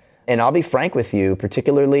 And I'll be frank with you,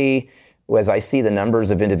 particularly as I see the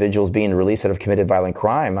numbers of individuals being released that have committed violent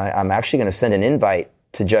crime, I'm actually going to send an invite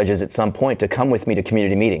to judges at some point to come with me to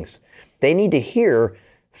community meetings. They need to hear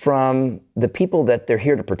from the people that they're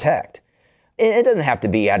here to protect. It doesn't have to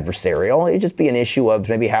be adversarial. It'd just be an issue of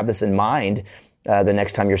maybe have this in mind the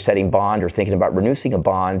next time you're setting bond or thinking about reducing a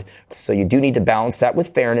bond. So you do need to balance that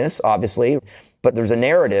with fairness, obviously. But there's a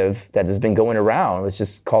narrative that has been going around, let's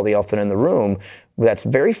just call the elephant in the room, that's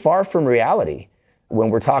very far from reality when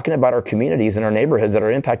we're talking about our communities and our neighborhoods that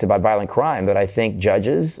are impacted by violent crime that I think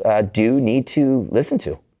judges do need to listen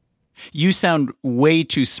to. You sound way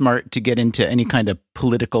too smart to get into any kind of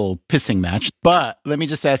political pissing match. But let me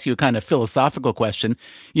just ask you a kind of philosophical question.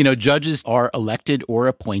 Judges are elected or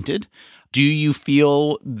appointed. Do you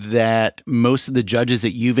feel that most of the judges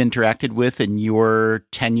that you've interacted with in your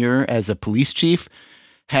tenure as a police chief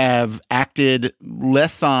have acted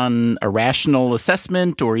less on a rational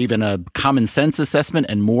assessment or even a common sense assessment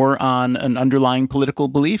and more on an underlying political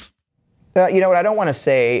belief? You know what, I don't want to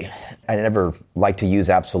say, I never like to use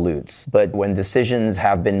absolutes, but when decisions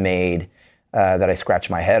have been made that I scratch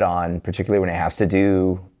my head on, particularly when it has to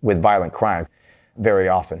do with violent crime, very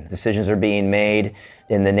often decisions are being made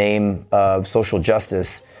in the name of social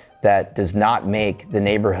justice that does not make the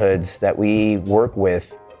neighborhoods that we work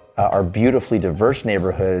with, our beautifully diverse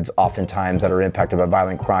neighborhoods, oftentimes that are impacted by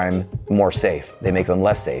violent crime, more safe. They make them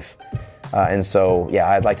less safe. And so, yeah,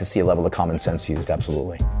 I'd like to see a level of common sense used,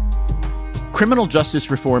 absolutely. Criminal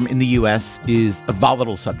justice reform in the U.S. is a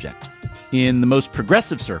volatile subject. In the most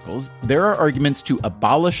progressive circles, there are arguments to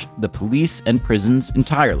abolish the police and prisons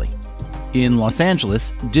entirely. In Los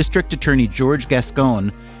Angeles, District Attorney George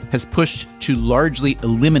Gascon has pushed to largely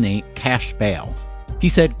eliminate cash bail. He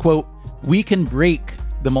said, quote, "We can break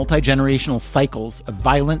the multi-generational cycles of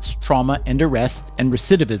violence, trauma, and arrest and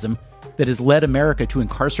recidivism that has led America to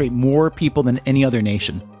incarcerate more people than any other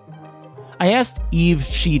nation." I asked Eve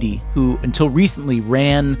Sheedy, who until recently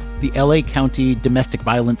ran the LA County Domestic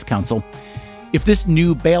Violence Council, if this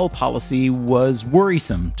new bail policy was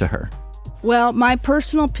worrisome to her. Well, my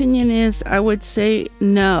personal opinion is I would say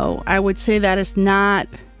no. I would say that is not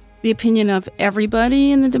the opinion of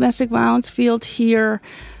everybody in the domestic violence field here.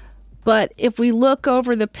 But if we look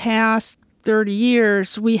over the past 30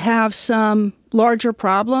 years, we have some larger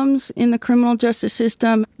problems in the criminal justice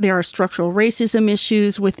system. There are structural racism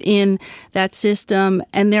issues within that system,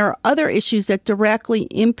 and there are other issues that directly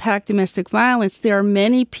impact domestic violence. There are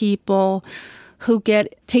many people who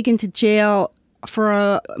get taken to jail for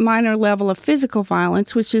a minor level of physical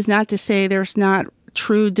violence, which is not to say there's not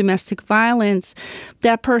true domestic violence.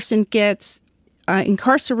 That person gets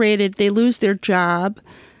incarcerated, they lose their job,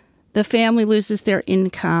 the family loses their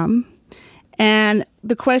income. And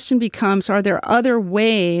the question becomes, are there other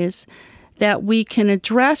ways that we can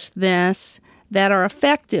address this that are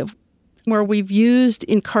effective, where we've used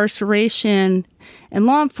incarceration and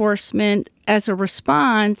law enforcement as a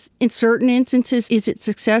response? In certain instances, is it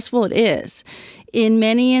successful? It is. In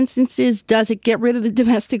many instances, does it get rid of the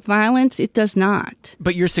domestic violence? It does not.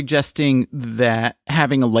 But you're suggesting that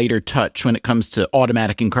having a lighter touch when it comes to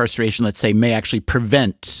automatic incarceration, let's say, may actually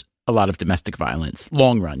prevent a lot of domestic violence,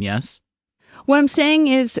 long run, yes? What I'm saying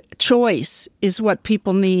is choice is what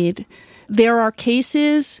people need. There are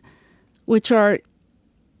cases which are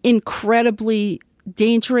incredibly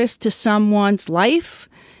dangerous to someone's life,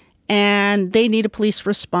 and they need a police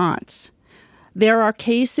response. There are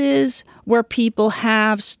cases where people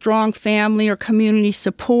have strong family or community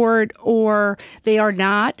support, or they are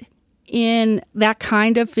not in that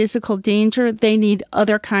kind of physical danger. They need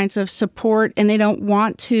other kinds of support, and they don't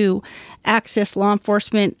want to access law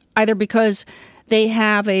enforcement either because they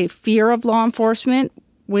have a fear of law enforcement,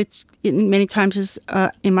 which many times is,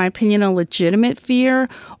 in my opinion, a legitimate fear,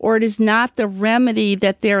 or it is not the remedy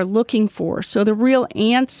that they're looking for. So the real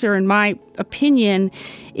answer, in my opinion,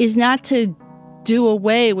 is not to do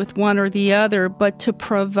away with one or the other, but to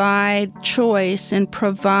provide choice and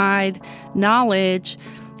provide knowledge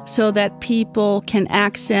so that people can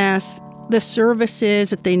access the services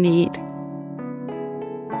that they need.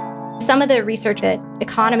 Some of the research that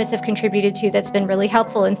economists have contributed to that's been really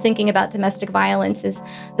helpful in thinking about domestic violence is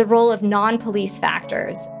the role of non-police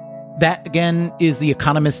factors. That, again, is the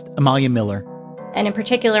economist Amalia Miller. And in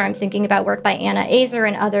particular, I'm thinking about work by Anna Azer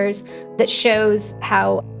and others that shows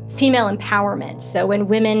how female empowerment, so when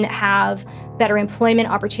women have better employment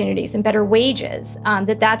opportunities and better wages,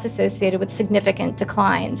 that's associated with significant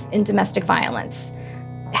declines in domestic violence.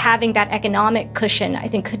 Having that economic cushion, I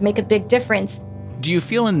think, could make a big difference. Do you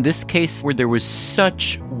feel in this case where there was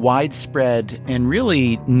such widespread and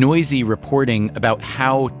really noisy reporting about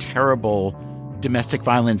how terrible domestic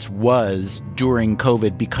violence was during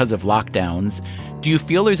COVID because of lockdowns, do you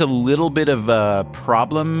feel there's a little bit of a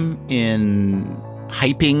problem in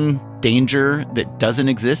hyping danger that doesn't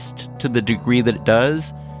exist to the degree that it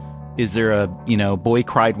does? Is there a, boy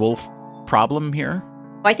cried wolf problem here?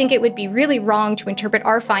 I think it would be really wrong to interpret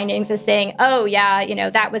our findings as saying, oh, yeah,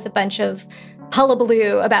 that was a bunch of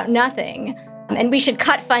hullabaloo about nothing, and we should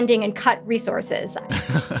cut funding and cut resources.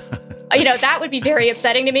 That would be very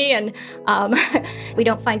upsetting to me, and we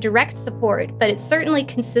don't find direct support, but it's certainly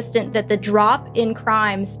consistent that the drop in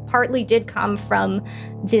crimes partly did come from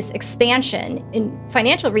this expansion in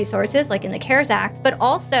financial resources, like in the CARES Act, but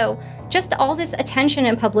also just all this attention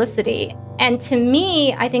and publicity. And to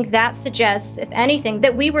me, I think that suggests, if anything,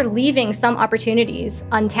 that we were leaving some opportunities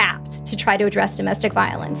untapped to try to address domestic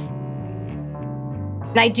violence.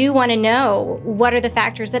 And I do want to know, what are the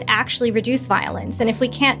factors that actually reduce violence? And if we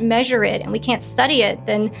can't measure it and we can't study it,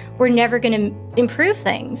 then we're never going to improve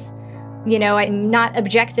things. I'm not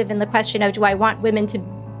objective in the question of, do I want women to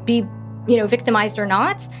be, victimized or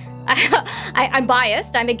not? I'm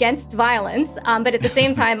biased. I'm against violence. But at the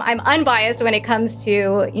same time, I'm unbiased when it comes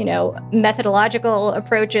to, methodological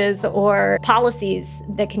approaches or policies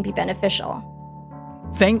that can be beneficial.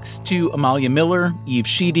 Thanks to Amalia Miller, Eve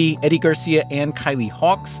Sheedy, Eddie Garcia, and Kylie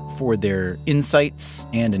Hawks for their insights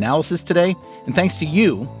and analysis today. And thanks to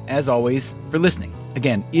you, as always, for listening.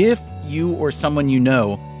 Again, if you or someone you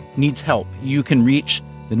know needs help, you can reach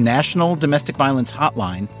the National Domestic Violence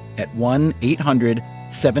Hotline at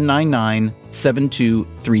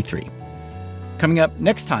 1-800-799-7233. Coming up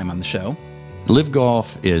next time on the show, Live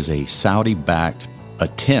Golf is a Saudi-backed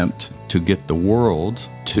attempt to get the world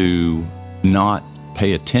to not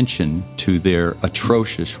pay attention to their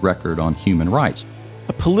atrocious record on human rights.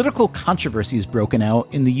 a political controversy is broken out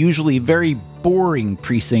in the usually very boring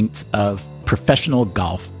precincts of professional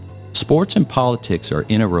golf. Sports and politics are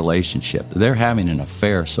in a relationship. They're having an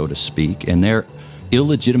affair, so to speak, and their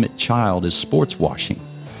illegitimate child is sports washing.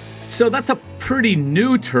 So that's a pretty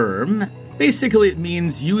new term. Basically, it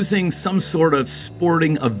means using some sort of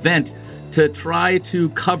sporting event to try to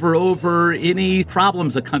cover over any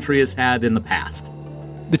problems a country has had in the past.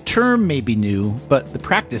 The term may be new, but the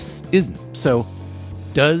practice isn't. So,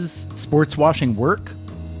 does sports washing work?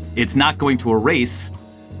 It's not going to erase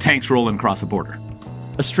tanks rolling across a border.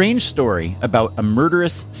 A strange story about a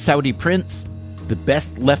murderous Saudi prince, the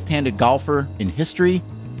best left-handed golfer in history,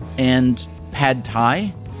 and pad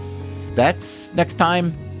thai. That's next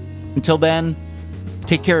time. Until then,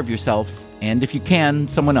 take care of yourself, and if you can,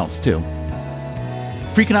 someone else too.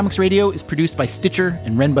 Freakonomics Radio is produced by Stitcher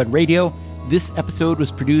and Renbud Radio. This episode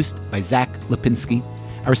was produced by Zach Lipinski.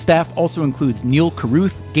 Our staff also includes Neil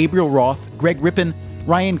Carruth, Gabriel Roth, Greg Rippin,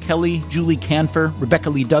 Ryan Kelly, Julie Canfer,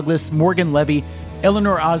 Rebecca Lee Douglas, Morgan Levy,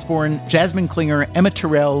 Eleanor Osborne, Jasmine Klinger, Emma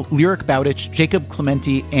Terrell, Lyric Bowditch, Jacob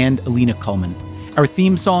Clementi, and Alina Kuhlman. Our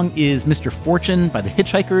theme song is Mr. Fortune by the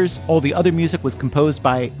Hitchhikers. All the other music was composed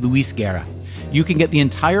by Luis Guerra. You can get the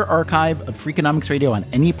entire archive of Freakonomics Radio on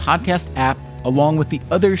any podcast app, along with the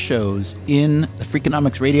other shows in the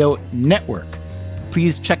Freakonomics Radio network.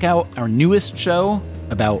 Please check out our newest show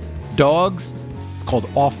about dogs. It's called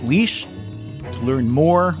Off Leash. To learn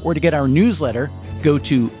more or to get our newsletter, go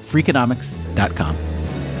to Freakonomics.com.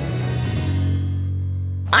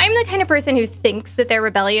 I'm the kind of person who thinks that they're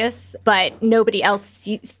rebellious, but nobody else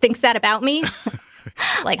thinks that about me.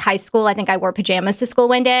 Like high school, I think I wore pajamas to school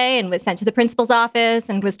one day and was sent to the principal's office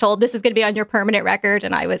and was told, this is going to be on your permanent record.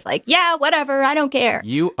 And I was like, yeah, whatever, I don't care.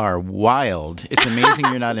 You are wild. It's amazing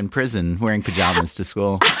you're not in prison wearing pajamas to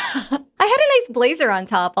school. I had a nice blazer on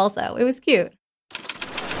top also. It was cute.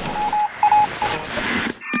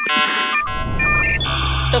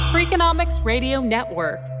 The Freakonomics Radio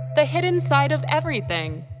Network, the hidden side of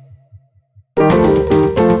everything.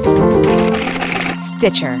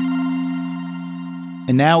 Stitcher.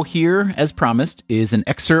 And now here, as promised, is an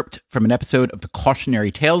excerpt from an episode of the Cautionary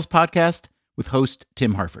Tales podcast with host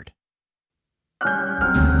Tim Harford.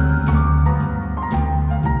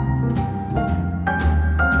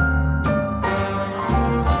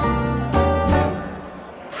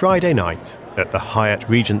 Friday night at the Hyatt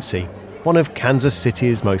Regency, one of Kansas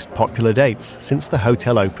City's most popular dates since the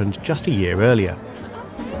hotel opened just a year earlier.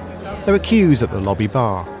 There are queues at the lobby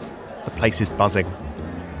bar. The place is buzzing.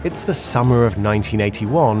 It's the summer of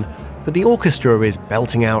 1981, but the orchestra is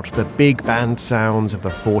belting out the big band sounds of the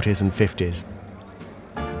 40s and 50s.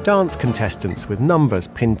 Dance contestants with numbers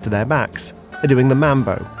pinned to their backs are doing the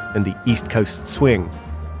mambo and the East Coast swing.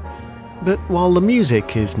 But while the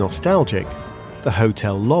music is nostalgic, the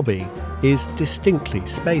hotel lobby is distinctly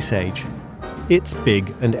space age. It's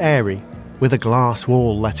big and airy, with a glass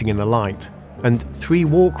wall letting in the light, and 3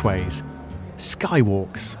 walkways,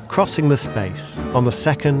 skywalks, crossing the space on the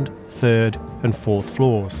 2nd, 3rd, and 4th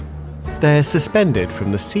floors. They're suspended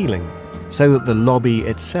from the ceiling, so that the lobby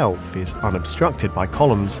itself is unobstructed by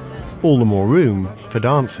columns, all the more room for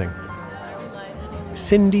dancing.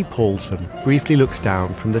 Cindy Paulson briefly looks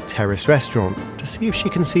down from the Terrace restaurant to see if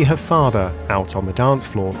she can see her father out on the dance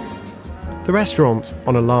floor. The restaurant,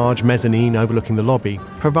 on a large mezzanine overlooking the lobby,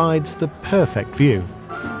 provides the perfect view.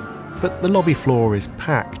 But the lobby floor is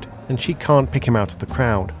packed, and she can't pick him out of the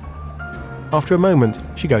crowd. After a moment,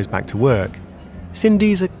 she goes back to work.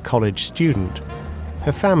 Cindy's a college student.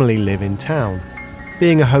 Her family live in town.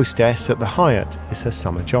 Being a hostess at the Hyatt is her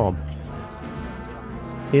summer job.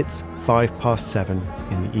 It's 7:05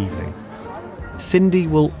 in the evening. Cindy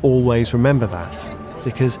will always remember that,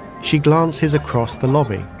 because she glances across the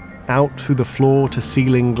lobby, out through the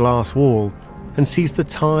floor-to-ceiling glass wall, and sees the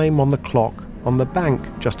time on the clock on the bank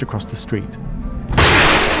just across the street.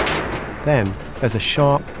 Then there's a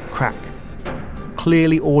sharp crack,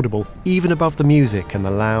 clearly audible even above the music and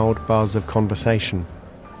the loud buzz of conversation.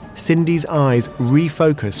 Cindy's eyes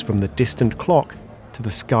refocus from the distant clock to the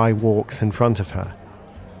skywalks in front of her.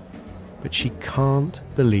 But she can't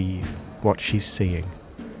believe what she's seeing.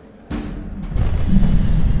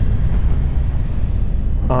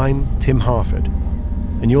 I'm Tim Harford,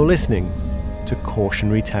 and you're listening to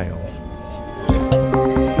Cautionary Tales.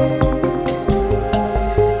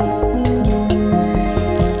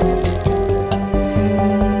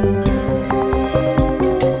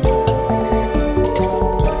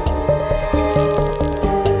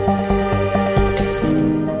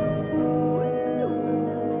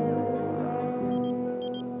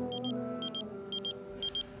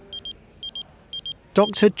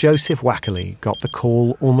 Dr. Joseph Wackerly got the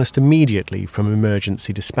call almost immediately from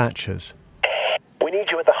emergency dispatchers. We need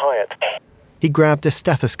you at the Hyatt. He grabbed a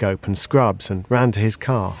stethoscope and scrubs and ran to his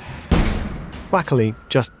car. Wackerly,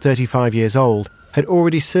 just 35 years old, had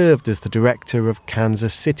already served as the director of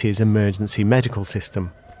Kansas City's emergency medical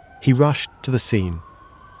system. He rushed to the scene.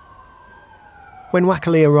 When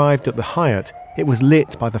Wackerly arrived at the Hyatt, it was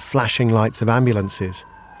lit by the flashing lights of ambulances.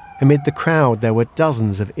 Amid the crowd, there were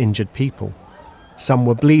dozens of injured people. Some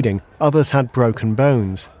were bleeding, others had broken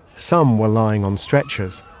bones, some were lying on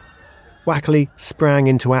stretchers. Wackerly sprang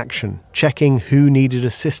into action, checking who needed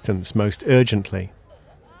assistance most urgently.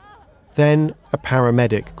 Then a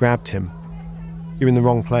paramedic grabbed him. "You're in the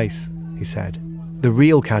wrong place," he said. "The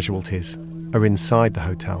real casualties are inside the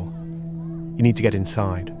hotel. You need to get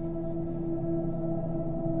inside."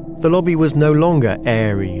 The lobby was no longer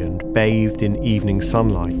airy and bathed in evening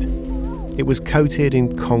sunlight. It was coated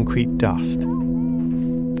in concrete dust.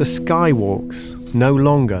 The skywalks no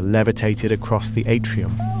longer levitated across the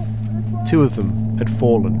atrium. 2 of them had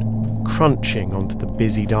fallen, crunching onto the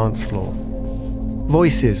busy dance floor.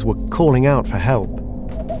 Voices were calling out for help.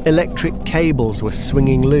 Electric cables were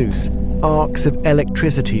swinging loose, arcs of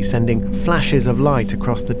electricity sending flashes of light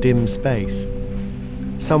across the dim space.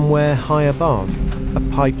 Somewhere high above, a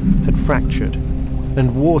pipe had fractured,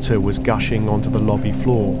 and water was gushing onto the lobby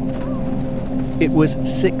floor. It was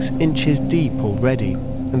 6 inches deep already,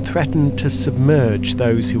 and threatened to submerge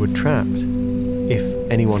those who were trapped, if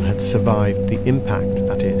anyone had survived the impact,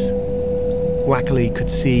 that is. Wackerly could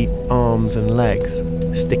see arms and legs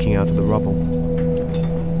sticking out of the rubble.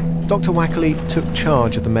 Dr. Wackerly took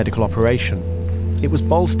charge of the medical operation. It was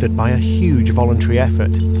bolstered by a huge voluntary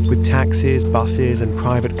effort, with taxis, buses and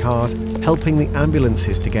private cars helping the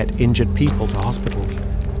ambulances to get injured people to hospitals.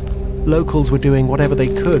 Locals were doing whatever they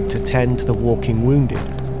could to tend to the walking wounded,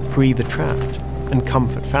 free the trapped, and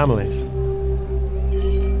comfort families.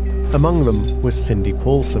 Among them was Cindy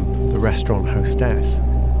Paulson, the restaurant hostess.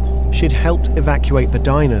 She'd helped evacuate the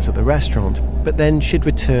diners at the restaurant, but then she'd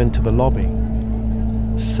returned to the lobby.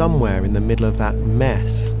 Somewhere in the middle of that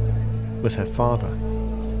mess was her father.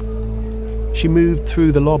 She moved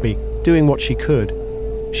through the lobby, doing what she could.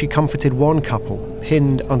 She comforted one couple,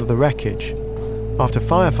 pinned under the wreckage. After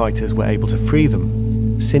firefighters were able to free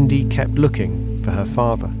them, Cindy kept looking for her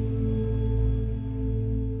father.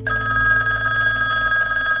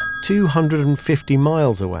 250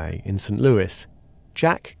 miles away in St. Louis,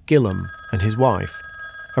 Jack Gillum and his wife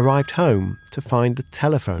arrived home to find the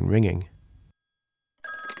telephone ringing.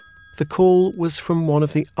 The call was from one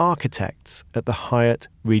of the architects at the Hyatt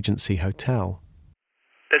Regency Hotel.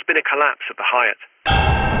 There's been a collapse at the Hyatt.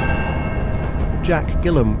 Jack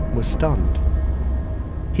Gillum was stunned.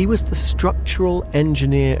 He was the structural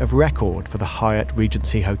engineer of record for the Hyatt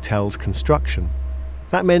Regency Hotel's construction.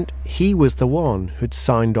 That meant he was the one who'd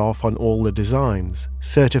signed off on all the designs,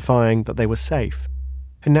 certifying that they were safe.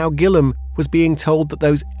 And now Gillum was being told that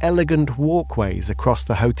those elegant walkways across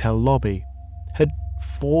the hotel lobby had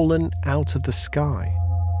fallen out of the sky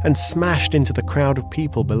and smashed into the crowd of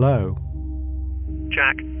people below.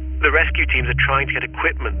 Jack, the rescue teams are trying to get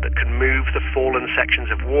equipment that can move the fallen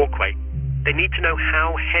sections of walkway. They need to know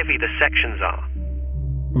how heavy the sections are.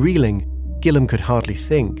 Reeling, Gillum could hardly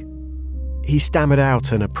think. He stammered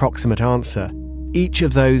out an approximate answer. Each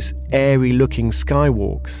of those airy-looking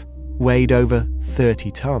skywalks weighed over 30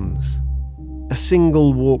 tons. A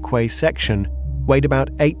single walkway section weighed about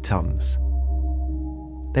 8 tons.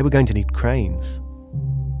 They were going to need cranes.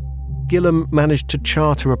 Gillum managed to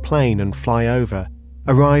charter a plane and fly over,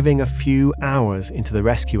 arriving a few hours into the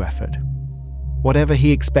rescue effort. Whatever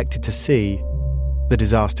he expected to see, the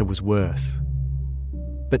disaster was worse.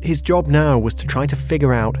 But his job now was to try to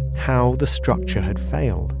figure out how the structure had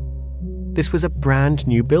failed. This was a brand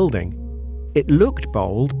new building. It looked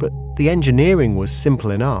bold, but the engineering was simple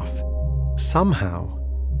enough. Somehow,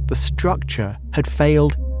 the structure had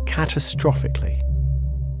failed catastrophically.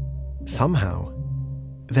 Somehow,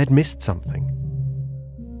 they'd missed something.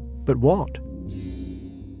 But what?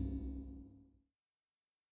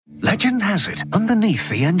 Legend has it, underneath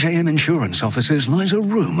the NJM insurance offices lies a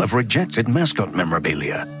room of rejected mascot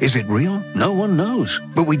memorabilia. Is it real? No one knows.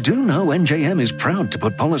 But we do know NJM is proud to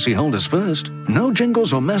put policyholders first. No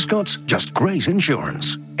jingles or mascots, just great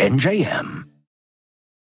insurance. NJM.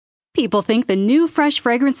 People think the new fresh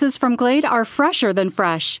fragrances from Glade are fresher than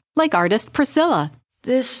fresh, like artist Priscilla.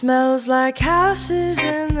 This smells like houses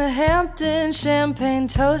in the Hamptons, champagne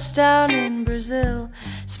toast down in Brazil.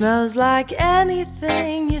 Smells like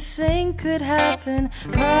anything you think could happen,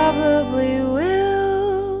 probably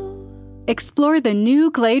will. Explore the new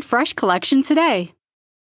Glade Fresh collection today.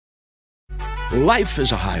 Life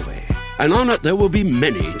is a highway, and on it there will be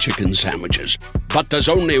many chicken sandwiches. But there's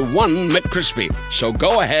only one McCrispy. So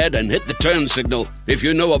go ahead and hit the turn signal if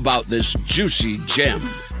you know about this juicy gem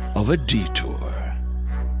of a detour.